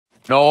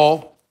No,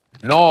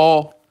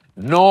 no,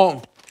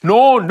 no,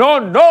 no, no,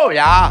 no,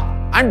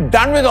 yeah. I'm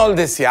done with all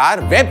this, yaar.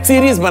 Web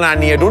series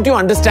banani hai. Don't you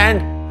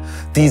understand?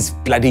 These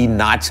bloody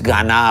naach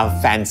gana,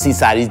 fancy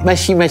saris,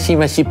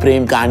 mashi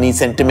prem kahani,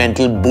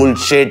 sentimental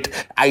bullshit,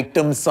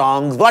 item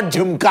songs. What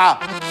jhumka?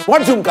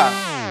 What jhumka?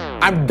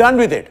 I'm done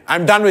with it.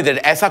 I'm done with it.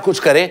 ऐसा कुछ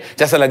करें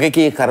जैसा लगे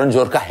कि ये करण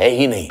जौहर का है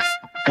ही नहीं.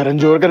 करण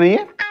जौहर का नहीं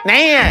है?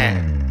 नहीं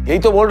है. यही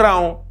तो बोल रहा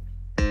हूं.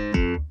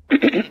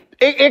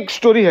 एक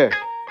स्टोरी है.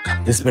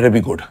 This better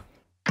be good.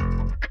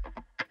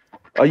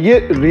 ये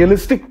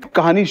रियलिस्टिक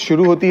कहानी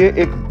शुरू होती है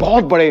एक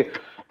बहुत बड़े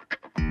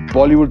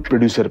बॉलीवुड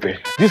प्रोड्यूसर पे,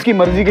 जिसकी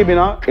मर्जी के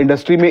बिना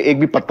इंडस्ट्री में एक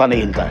भी पत्ता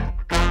नहीं हिलता है,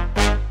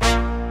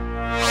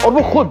 और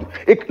वो खुद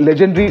एक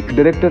लेजेंडरी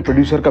डायरेक्टर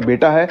प्रोड्यूसर का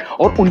बेटा है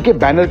और उनके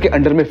बैनर के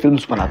अंडर में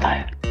फिल्म्स बनाता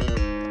है.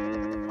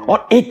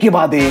 और एक के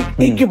बाद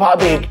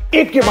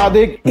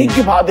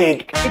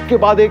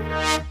एक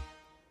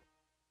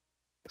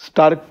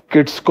स्टार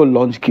किड्स को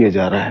लॉन्च किया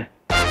जा रहा है.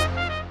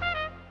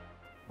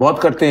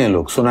 बहुत करते हैं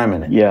लोग, सुना है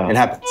मैंने. It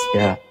happens.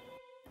 Yeah.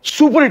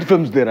 Super hit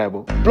films दे रहा है वो,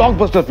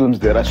 ब्लॉकबस्टर फिल्म्स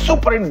दे रहा है,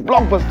 सुपर हिट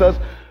ब्लॉकबस्टर्स.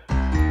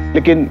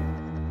 लेकिन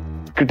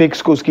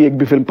क्रिटिक्स को उसकी एक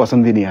भी फिल्म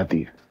पसंद ही नहीं आती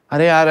है.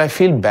 अरे यार, I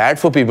feel bad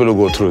for people who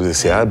go through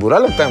this, यार. बुरा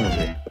लगता है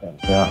मुझे.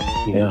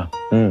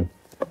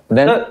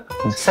 Then,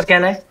 सर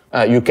कहना है?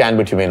 You can,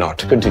 but you may not.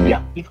 Continue.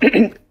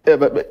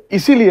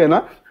 इसीलिए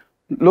ना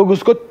लोग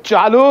उसको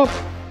चालू,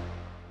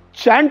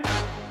 चैंट,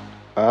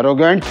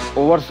 एरोगेंट,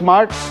 ओवर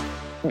स्मार्ट,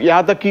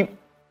 यहां तक कि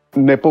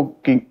नेपो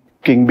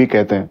किंग भी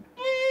कहते हैं.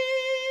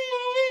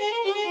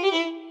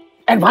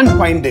 एंड वन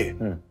फाइन डे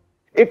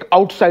एक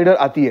आउटसाइडर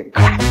आती है,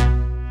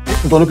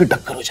 दोनों की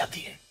टक्कर हो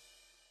जाती है.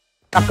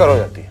 टक्कर हो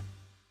जाती है.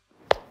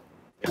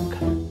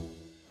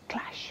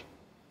 क्लैश.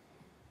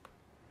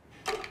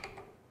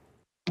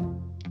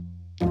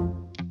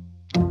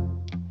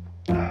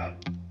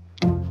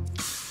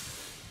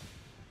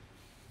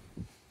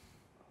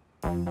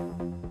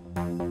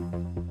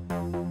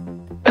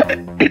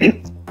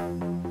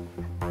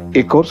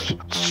 एक और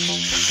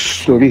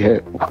स्टोरी है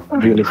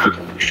realistic.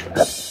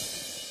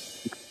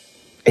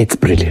 It's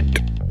brilliant.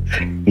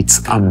 It's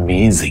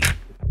amazing.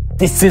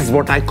 This is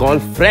what I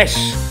call fresh.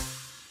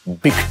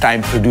 Big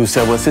time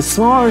producer versus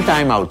small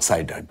time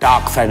outsider.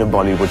 Dark side of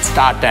Bollywood,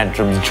 star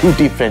tantrums,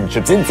 झूठी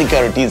friendships,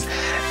 insecurities,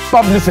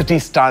 publicity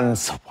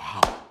stunts.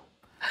 Wow.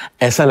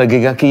 ऐसा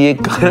लगेगा कि ये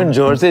करण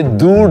जौहर से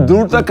दूर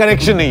दूर तक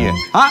कनेक्शन नहीं है.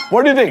 हाँ?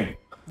 What do you think?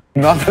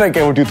 Not that I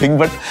care what you think,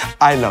 but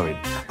I love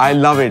it. I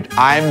love it.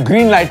 I'm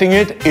green lighting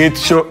it.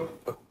 It's show.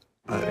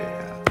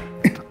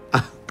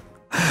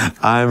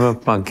 I'm a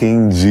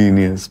fucking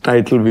genius.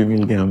 Title भी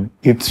मिल गया हमें.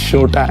 It's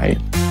Showtime.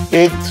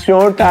 It's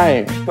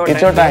Showtime.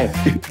 It's Showtime.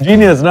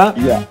 Genius, ना?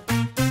 Yeah.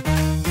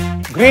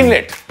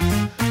 Greenlit.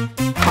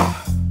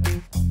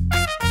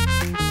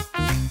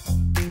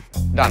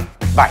 Done.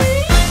 Bye.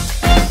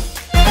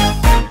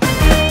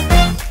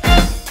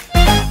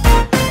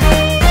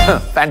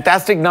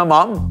 Fantastic, na,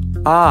 mom?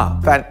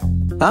 Huh?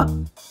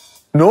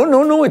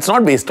 No. It's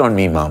not based on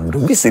me, mom.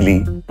 Don't be silly.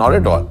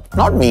 Not at all.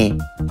 Not me.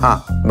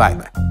 Bye.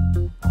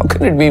 How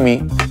can it be me?